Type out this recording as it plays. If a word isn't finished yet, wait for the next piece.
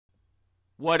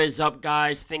What is up,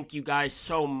 guys? Thank you guys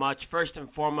so much, first and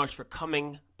foremost, for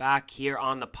coming back here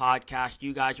on the podcast.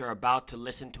 You guys are about to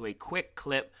listen to a quick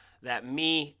clip that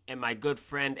me and my good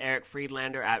friend Eric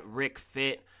Friedlander at Rick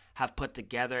Fit have put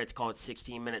together. It's called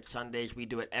 16-Minute Sundays. We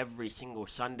do it every single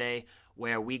Sunday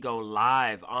where we go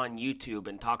live on YouTube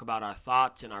and talk about our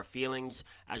thoughts and our feelings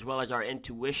as well as our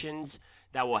intuitions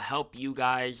that will help you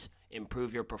guys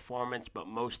improve your performance, but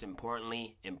most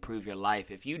importantly, improve your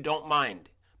life. If you don't mind,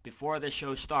 before the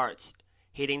show starts,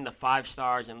 hitting the 5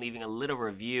 stars and leaving a little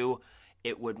review,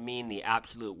 it would mean the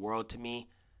absolute world to me.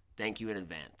 Thank you in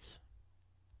advance.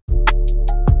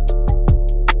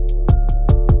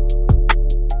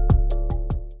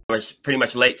 I was pretty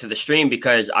much late to the stream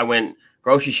because I went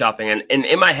grocery shopping, and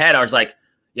in my head I was like,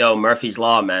 yo, Murphy's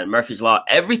Law, man, Murphy's Law.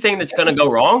 Everything that's going to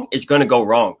go wrong is going to go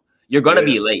wrong. You're going to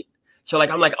be late. So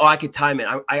like, I'm like, oh, I could time it.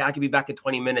 I could be back in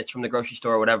 20 minutes from the grocery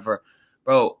store or whatever.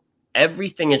 Bro,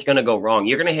 everything is going to go wrong.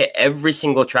 You're going to hit every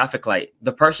single traffic light.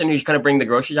 The person who's going to bring the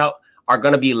groceries out are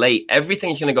going to be late.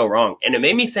 Everything's going to go wrong. And it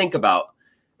made me think about,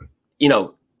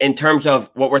 in terms of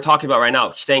what we're talking about right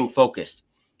now, staying focused.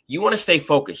 You want to stay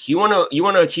focused. You want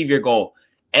to achieve your goal.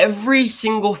 Every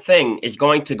single thing is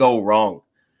going to go wrong.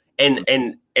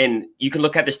 And you can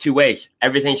look at this 2 ways.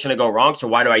 Everything's going to go wrong. So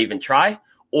why do I even try?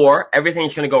 Or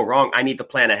everything's going to go wrong. I need to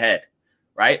plan ahead.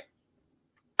 Right?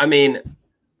 I mean,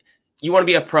 you want to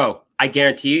be a pro. I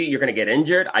guarantee you're going to get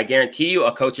injured. I guarantee you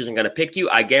a coach isn't going to pick you.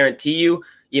 I guarantee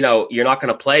you're not going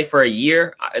to play for a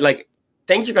year. Like,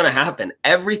 things are going to happen.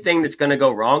 Everything that's going to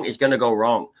go wrong is going to go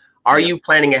wrong. Are you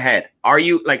planning ahead? Are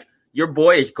you like, your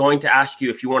boy is going to ask you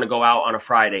if you want to go out on a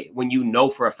Friday when you know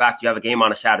for a fact you have a game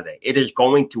on a Saturday. It is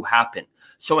going to happen.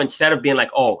 So instead of being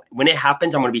like, oh, when it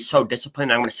happens, I'm going to be so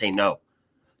disciplined, I'm going to say no.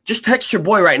 Just text your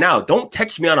boy right now. Don't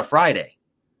text me on a Friday.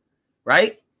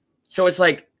 Right? So it's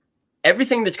like,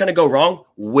 everything that's going to go wrong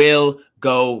will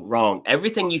go wrong.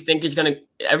 Everything you think,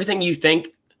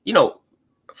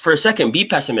 for a second, be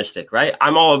pessimistic, right?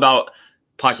 I'm all about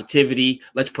positivity.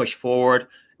 Let's push forward.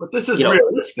 But this is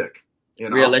realistic.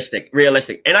 Realistic.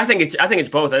 And I think it's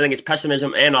both. I think it's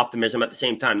pessimism and optimism at the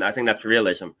same time. I think that's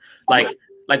realism. Like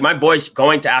my boy's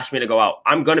going to ask me to go out.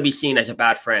 I'm going to be seen as a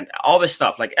bad friend. All this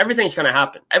stuff, like everything's going to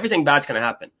happen. Everything bad's going to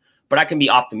happen. But I can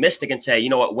be optimistic and say, you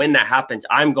know what, when that happens,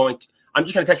 I'm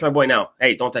just going to text my boy now.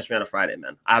 Hey, don't text me on a Friday,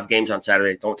 man. I have games on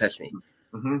Saturday. Don't text me.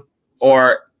 Mm-hmm.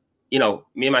 Or,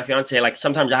 me and my fiance, like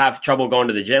sometimes I have trouble going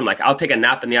to the gym. Like I'll take a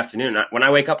nap in the afternoon. When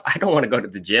I wake up, I don't want to go to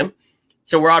the gym.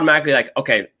 So we're automatically like,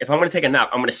 okay, if I'm going to take a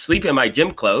nap, I'm going to sleep in my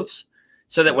gym clothes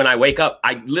so that when I wake up,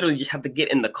 I literally just have to get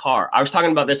in the car. I was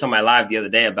talking about this on my live the other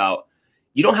day about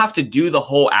you don't have to do the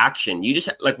whole action. You just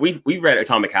like we've read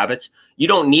Atomic Habits. You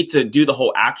don't need to do the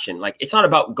whole action. Like it's not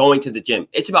about going to the gym.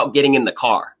 It's about getting in the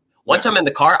car. Once I'm in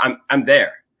the car, I'm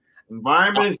there.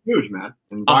 Environment is huge, man.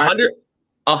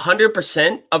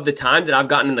 100% of the time that I've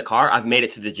gotten in the car, I've made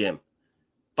it to the gym.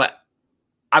 But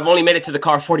I've only made it to the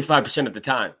car 45% of the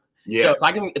time. Yeah. So if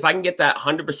I can get that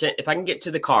 100%, if I can get to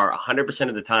the car 100%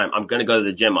 of the time, I'm going to go to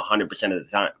the gym 100% of the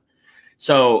time.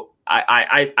 So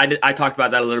I talked about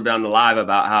that a little bit on the live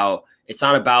about how it's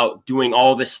not about doing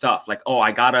all this stuff. Like, oh,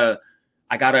 I gotta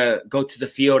go to the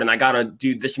field and I gotta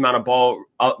do this amount of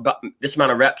this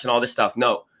amount of reps and all this stuff.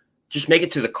 No, just make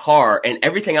it to the car and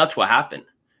everything else will happen.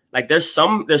 Like there's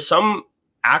some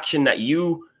action that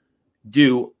you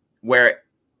do where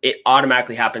it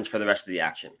automatically happens for the rest of the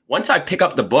action. Once I pick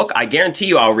up the book, I guarantee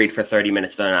you I'll read for 30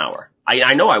 minutes to an hour.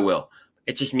 I know I will.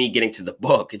 It's just me getting to the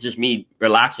book. It's just me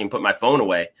relaxing, put my phone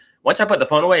away. Once I put the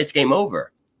phone away, it's game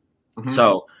over. Mm-hmm.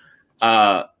 So,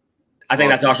 I think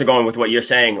that's also going with what you're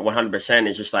saying 100%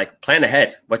 is just like plan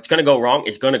ahead. What's going to go wrong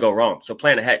is going to go wrong. So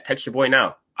plan ahead. Text your boy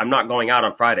now. I'm not going out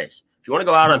on Fridays. If you want to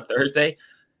go out on Thursday,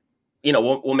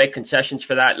 we'll make concessions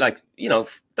for that. Like,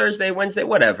 Thursday, Wednesday,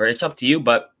 whatever. It's up to you.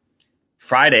 But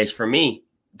Fridays for me,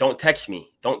 don't text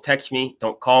me. Don't text me.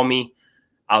 Don't call me.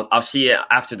 I'll see you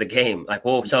after the game. Like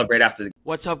we'll celebrate after the.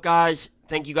 What's up, guys?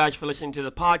 Thank you guys for listening to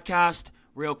the podcast.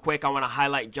 Real quick, I want to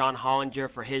highlight John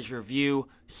Hollinger for his review.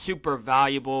 Super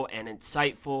valuable and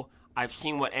insightful. I've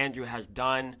seen what Andrew has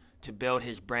done to build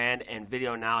his brand and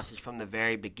video analysis from the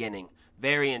very beginning.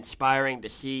 Very inspiring to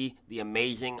see the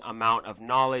amazing amount of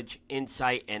knowledge,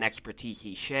 insight, and expertise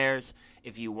he shares.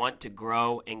 If you want to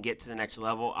grow and get to the next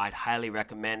level, I'd highly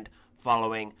recommend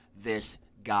following this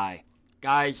guy.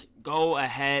 Guys, go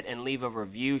ahead and leave a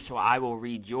review so I will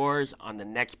read yours on the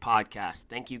next podcast.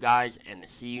 Thank you guys, and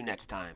see you next time.